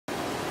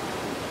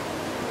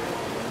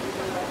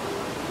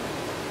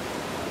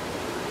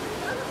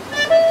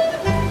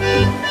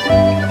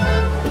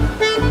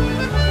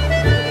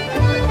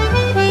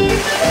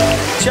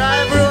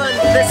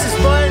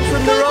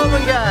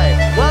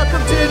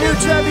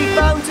Trevi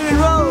Fountain in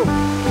Rome.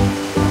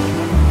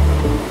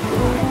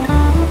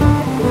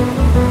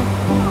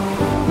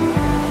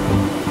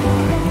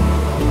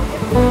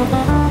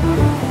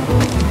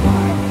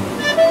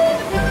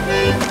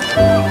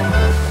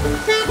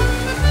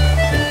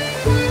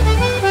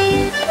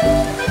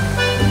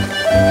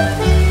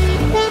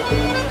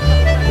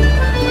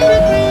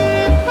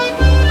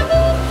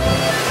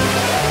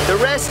 The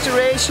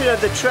restoration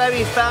of the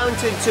Trevi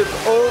Fountain took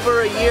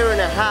over a year and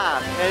a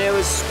half, and it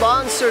was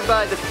sponsored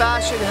by the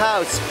fashion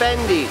house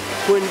Fendi,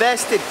 who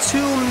invested 2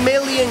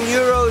 million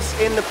euros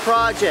in the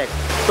project.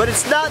 But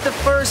it's not the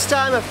first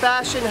time a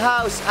fashion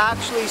house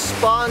actually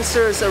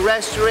sponsors a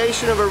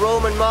restoration of a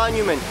Roman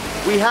monument.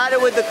 We had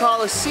it with the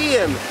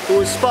Colosseum, who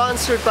was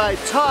sponsored by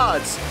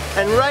Tod's,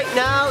 and right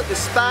now the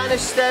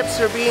Spanish Steps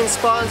are being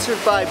sponsored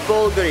by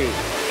Bulgari.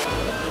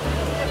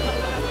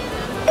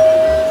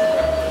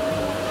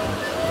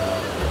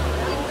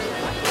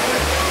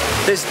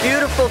 This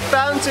beautiful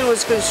fountain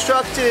was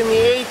constructed in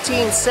the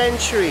 18th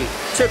century.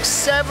 Took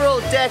several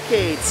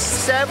decades,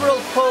 several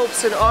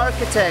popes and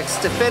architects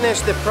to finish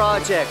the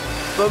project.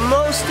 But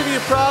most of you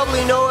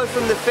probably know it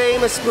from the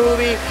famous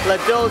movie La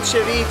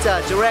Dolce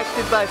Vita,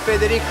 directed by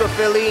Federico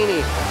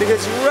Fellini.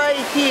 Because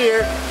right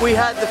here we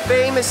had the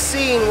famous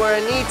scene where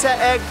Anita,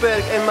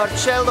 Ekberg and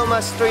Marcello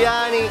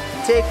Mastroianni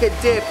take a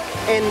dip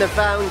in the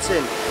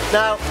fountain.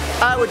 Now,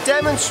 I would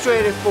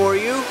demonstrate it for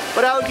you,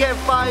 but I would get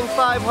fined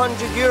 500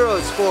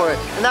 euros for it.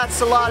 And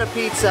that's a lot of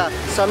pizza,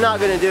 so I'm not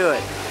going to do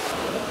it.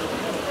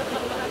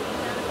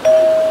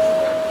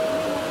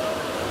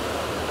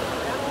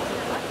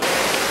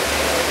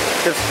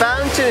 The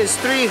fountain is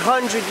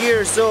 300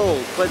 years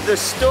old, but the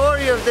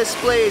story of this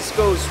place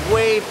goes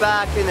way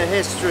back in the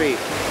history.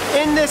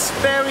 In this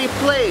very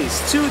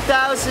place,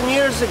 2,000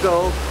 years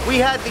ago, we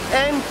had the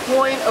end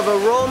point of a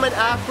Roman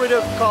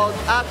aqueduct called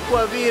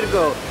Aqua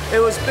Virgo. It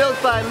was built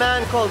by a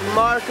man called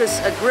Marcus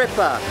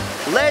Agrippa.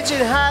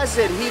 Legend has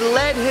it he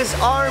led his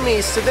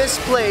armies to this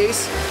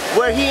place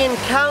where he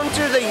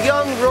encountered a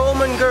young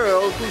Roman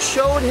girl who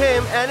showed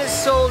him and his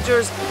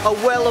soldiers a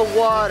well of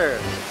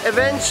water.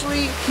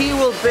 Eventually, he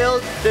will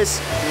build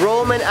this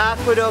Roman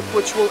aqueduct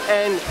which will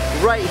end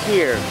right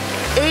here.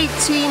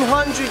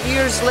 1800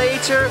 years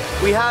later,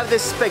 we have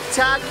this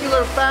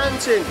spectacular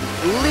fountain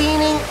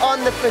leaning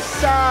on the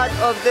facade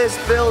of this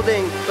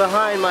building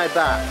behind my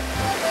back.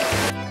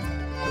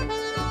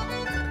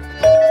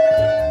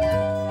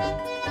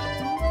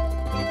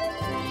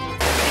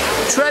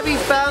 Trevi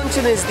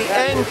Fountain is the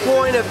end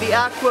point of the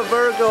Aqua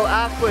Virgo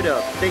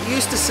aqueduct that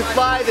used to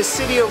supply the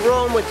city of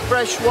Rome with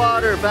fresh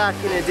water back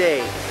in the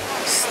day.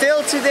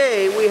 Still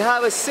today, we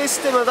have a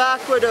system of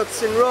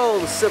aqueducts in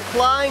Rome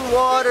supplying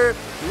water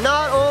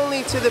not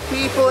only to the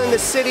people in the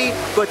city,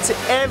 but to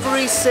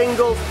every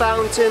single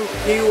fountain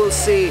you will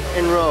see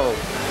in Rome.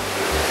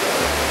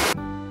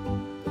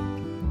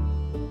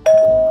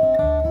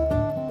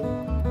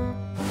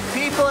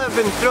 People have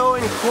been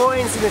throwing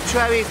coins in the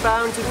Trevi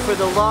Fountain for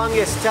the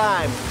longest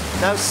time.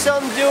 Now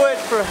some do it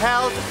for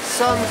health,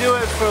 some do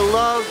it for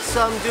love,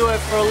 some do it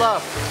for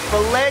luck.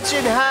 But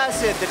legend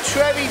has it, the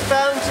Trevi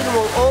Fountain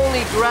will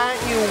only grant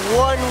you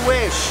one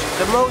wish,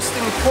 the most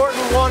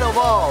important one of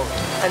all.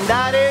 And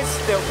that is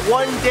that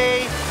one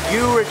day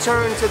you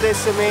return to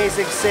this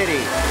amazing city.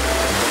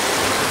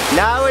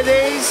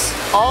 Nowadays,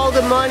 all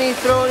the money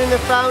thrown in the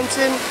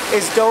fountain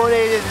is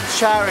donated to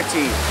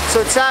charity.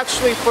 So it's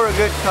actually for a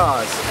good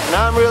cause. And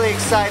I'm really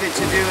excited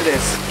to do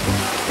this.